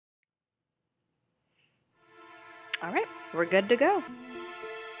Alright, we're good to go.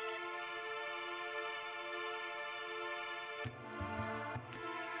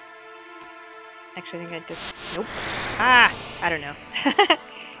 Actually, I think I just... Nope. Ah! I don't know.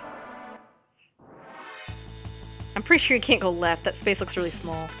 I'm pretty sure you can't go left. That space looks really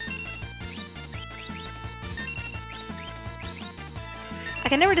small. I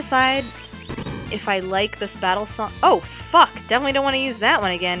can never decide if I like this battle song. Oh, fuck! Definitely don't want to use that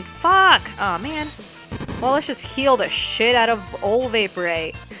one again. Fuck! Aw, oh, man. Well, let's just heal the shit out of old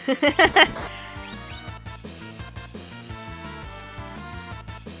Vaporite.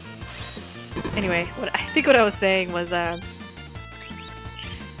 Anyway, I think what I was saying was,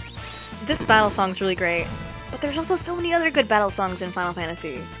 this battle song's really great, but there's also so many other good battle songs in Final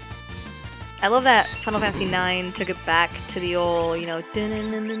Fantasy. I love that Final Fantasy IX took it back to the old, you know, because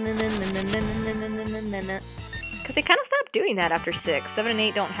they kind of stopped doing that after 6. 7 and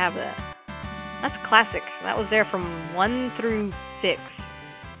 8 don't have that. That's classic. That was there from 1 through 6.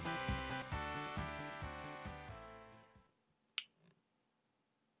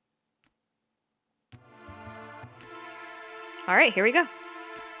 Alright, here we go.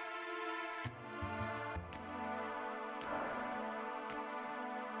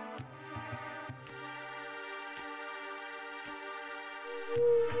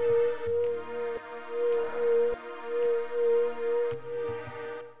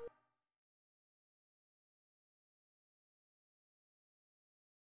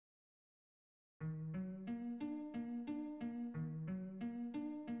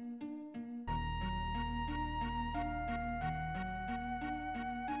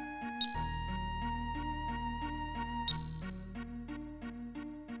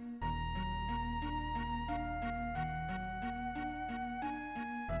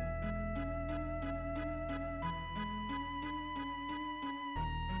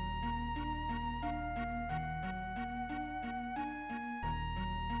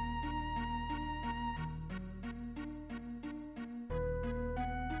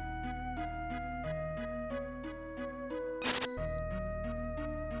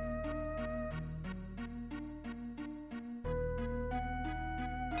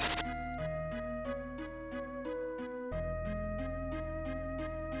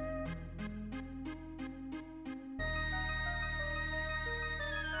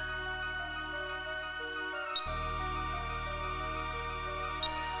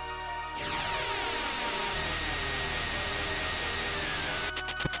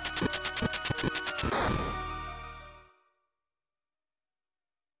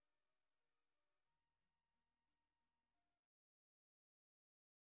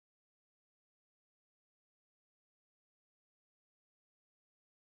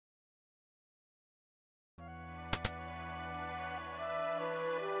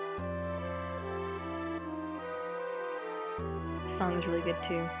 This song is really good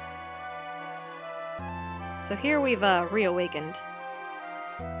too. So here we've reawakened.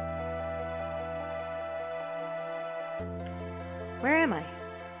 Where am I?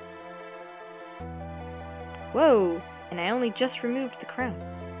 Whoa! And I only just removed the crown.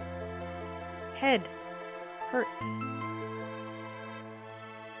 Head hurts.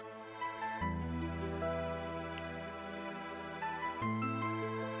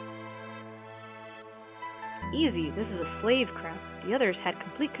 Easy, this is a slave crown. The others had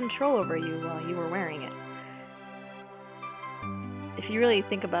complete control over you while you were wearing it. If you really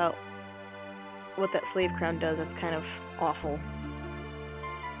think about what that slave crown does, that's kind of awful.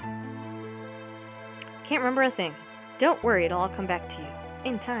 Can't remember a thing. Don't worry, it'll all come back to you.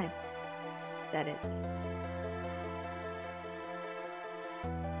 In time. That is.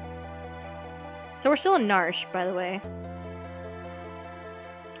 So we're still in Narshe, by the way.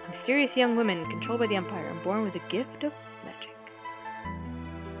 A mysterious young woman controlled by the Empire and born with a gift of magic.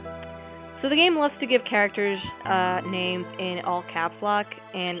 So the game loves to give characters names in all caps lock,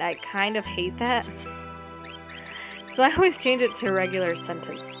 and I kind of hate that. So I always change it to regular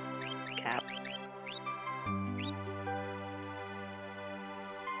sentence cap.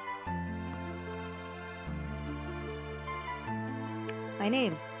 My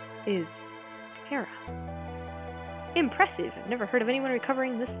name is Hera. Impressive. I've never heard of anyone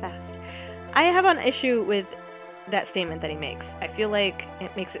recovering this fast. I have an issue with that statement that he makes. I feel like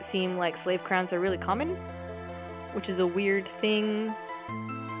it makes it seem like slave crowns are really common, which is a weird thing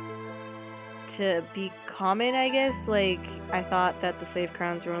to be common, I guess. Like, I thought that the slave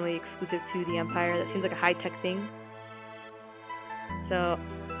crowns were only exclusive to the Empire. That seems like a high-tech thing. So,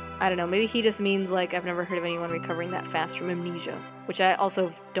 I don't know. Maybe he just means, like, I've never heard of anyone recovering that fast from amnesia, which I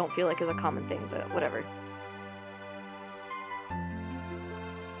also don't feel like is a common thing, but whatever.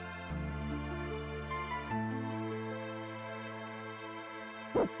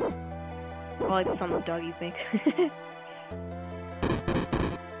 I like the sound those doggies make.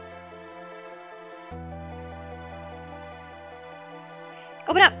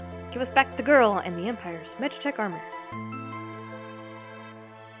 Open up! Give us back the girl and the Empire's Magitech armor.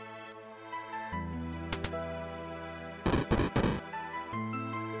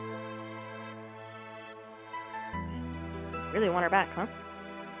 Really want her back, huh?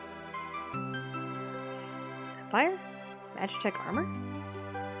 Empire? Magitech armor?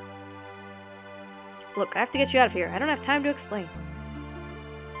 Look, I have to get you out of here. I don't have time to explain.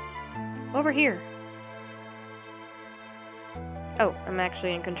 Over here. Oh, I'm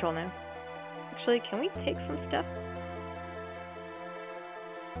actually in control now. Actually, can we take some stuff?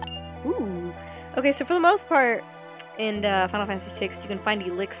 Ooh. Okay, so for the most part, in Final Fantasy VI, you can find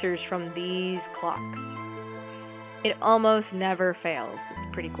elixirs from these clocks. It almost never fails. It's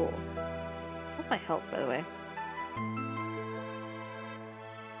pretty cool. How's my health, by the way?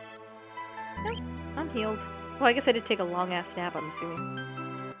 No, I'm healed. Well, I guess I did take a long-ass nap, I'm assuming.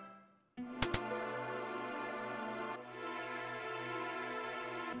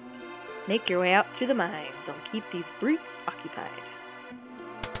 Make your way out through the mines. I'll keep these brutes occupied.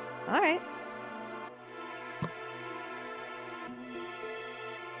 Alright.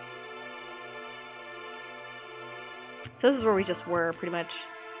 So this is where we just were, pretty much.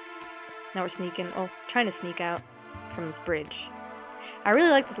 Now we're sneaking. Oh, trying to sneak out from this bridge. I really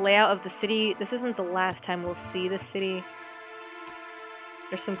like the layout of the city. This isn't the last time we'll see this city.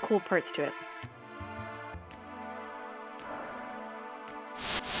 There's some cool parts to it.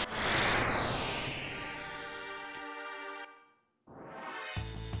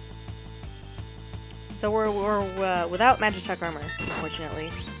 So we're without Magitech armor,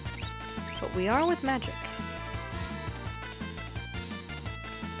 unfortunately. But we are with magic.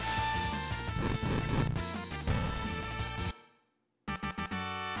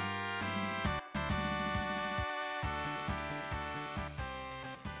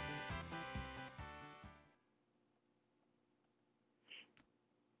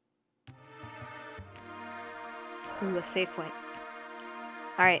 Ooh, a save point.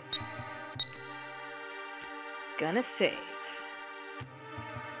 Alright. Gonna save.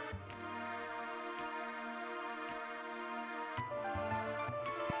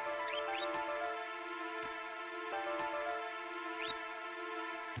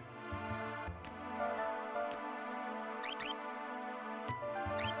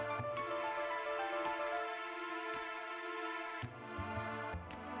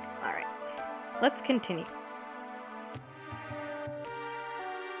 Alright. Let's continue.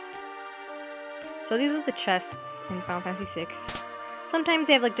 So these are the chests in Final Fantasy VI. Sometimes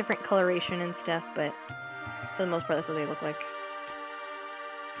they have like different coloration and stuff, but for the most part that's what they look like.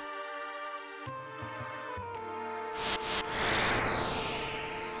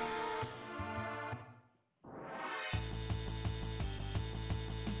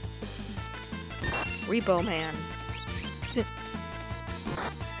 Repo Man.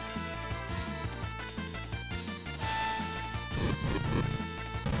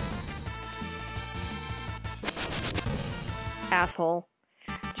 Asshole.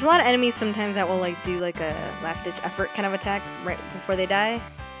 There's a lot of enemies sometimes that will like do like a last ditch effort kind of attack right before they die.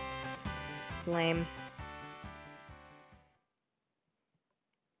 It's lame.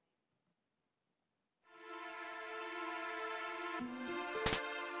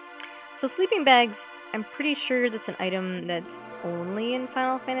 So sleeping bags, I'm pretty sure that's an item that's only in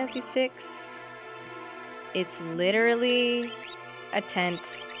Final Fantasy VI. It's literally a tent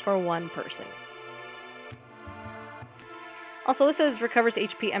for one person. Also, this says recovers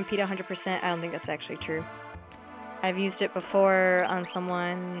HP MP to 100%. I don't think that's actually true. I've used it before on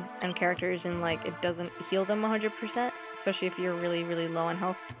someone and characters and like it doesn't heal them 100%, especially if you're really, really low on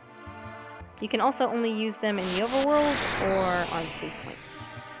health. You can also only use them in the overworld or on save points.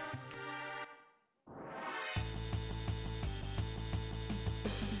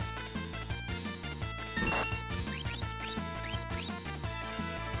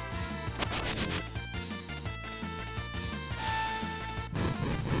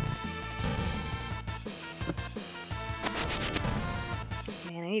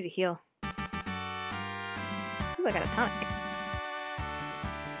 Man, I need to heal. Ooh, I got a tonic.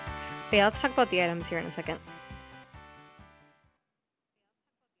 But yeah, let's talk about the items here in a second.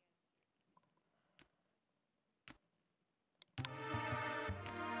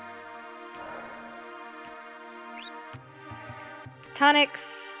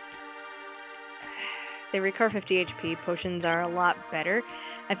 Tonics, they recover 50 HP. Potions are a lot better.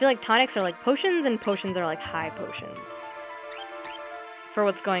 I feel like tonics are like potions and potions are like high potions. For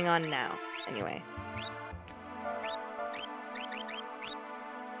what's going on now, anyway.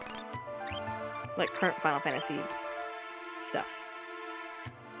 like current Final Fantasy stuff.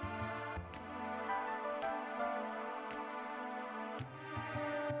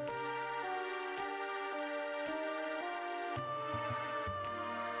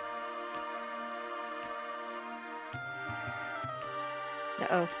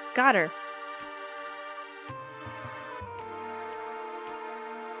 Uh-oh. Got her.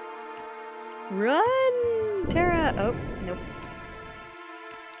 Run, Terra! Oh, nope.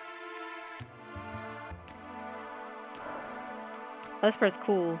 Oh, this part's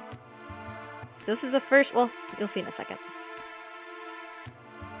cool. So this is the first... Well, you'll see in a second.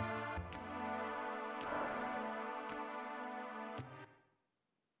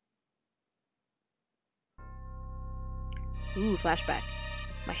 Ooh, flashback.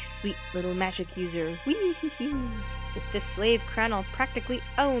 My sweet little magic user. Wee hee hee. With this slave crown, I'll practically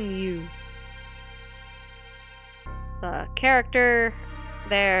own you. The character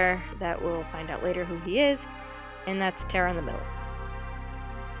there that we'll find out later who he is, and that's Terra in the middle.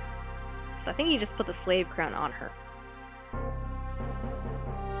 So I think you just put the slave crown on her.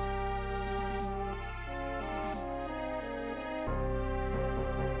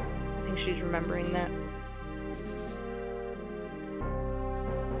 I think she's remembering that.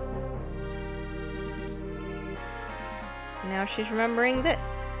 Now she's remembering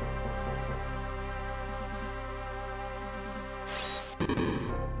this.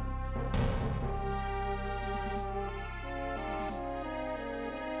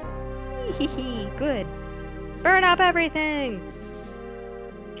 Hee good. Burn up everything!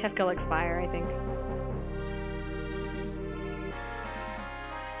 Kefka likes fire, I think.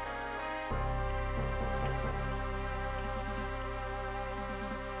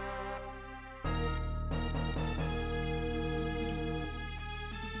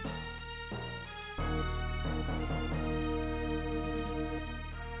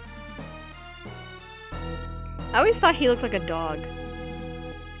 I always thought he looked like a dog.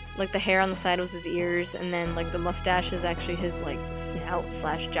 Like the hair on the side was his ears, and then like the mustache is actually his like snout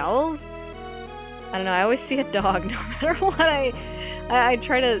 / jowls. I don't know, I always see a dog no matter what. I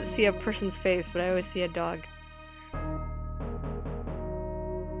try to see a person's face, but I always see a dog.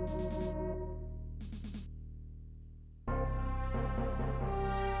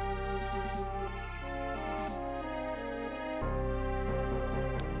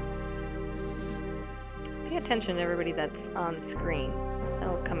 Pay attention to everybody that's on screen.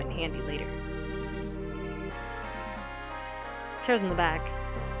 That'll come in handy later. Terra's in the back,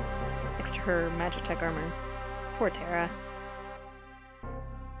 next to her Magitech armor. Poor Terra.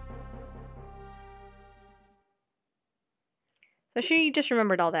 So she just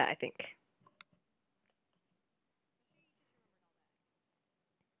remembered all that, I think.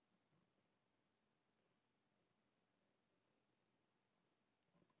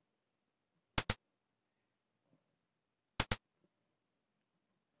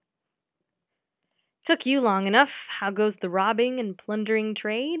 Took you long enough. How goes the robbing and plundering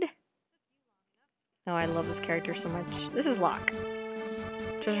trade? Oh, I love this character so much. This is Locke.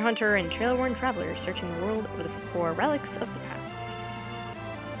 Treasure hunter and trail-worn traveler searching the world for relics of the past.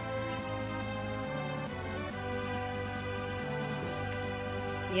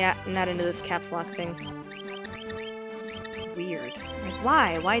 Yeah, not into this caps lock thing. Weird. Like,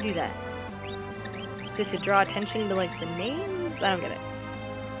 why? Why do that? Is this to draw attention to, like, the names? I don't get it.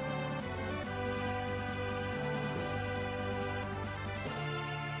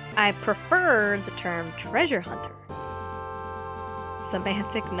 I prefer the term treasure hunter.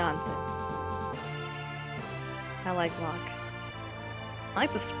 Semantic nonsense. I like Locke. I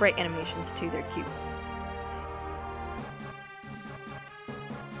like the sprite animations too, they're cute.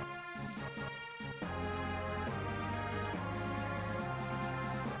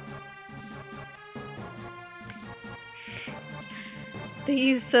 The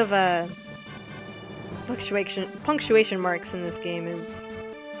use of punctuation marks in this game is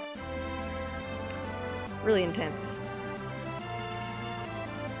really intense.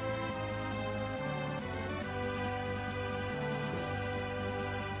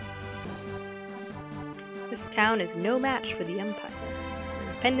 This town is no match for the Empire.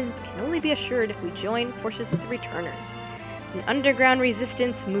 Independence can only be assured if we join forces with the Returners, an underground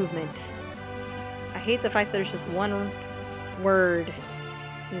resistance movement. I hate the fact that there's just one word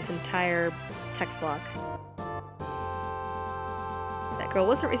in this entire text block. That girl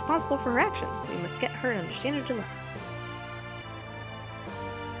wasn't responsible for her actions. We must get her and understand her dilemma.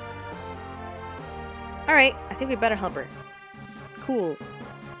 Alright, I think we better help her. Cool.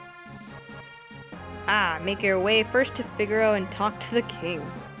 Ah, make your way first to Figaro and talk to the king.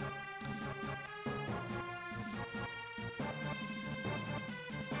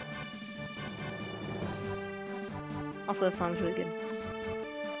 Also, that song's really good.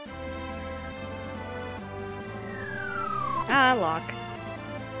 Ah, lock.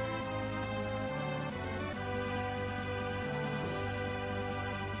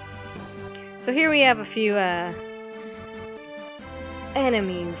 So here we have a few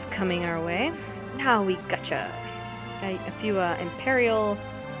enemies coming our way. Now we gotcha. A few Imperial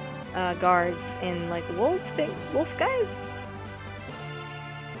guards and like wolf guys.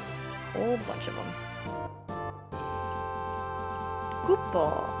 Whole bunch of them.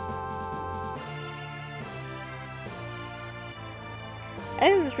 Goopball. I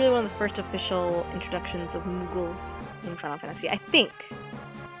think this is really one of the first official introductions of Mughals in Final Fantasy. I think.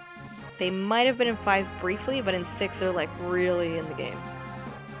 They might have been in 5 briefly, but in 6 they're like really in the game.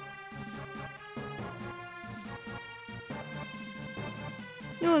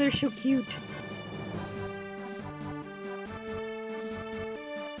 Oh, they're so cute.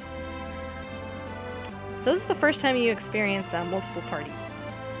 So this is the first time you experience multiple parties.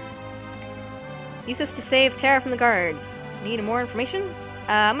 Use this to save Terra from the guards. Need more information?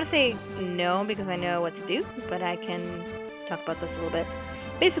 I'm gonna say no because I know what to do, but I can talk about this a little bit.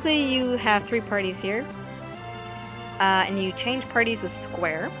 Basically, you have 3 parties here, and you change parties with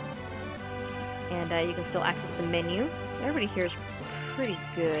square, and you can still access the menu. Everybody here is pretty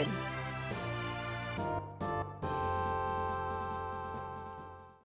good.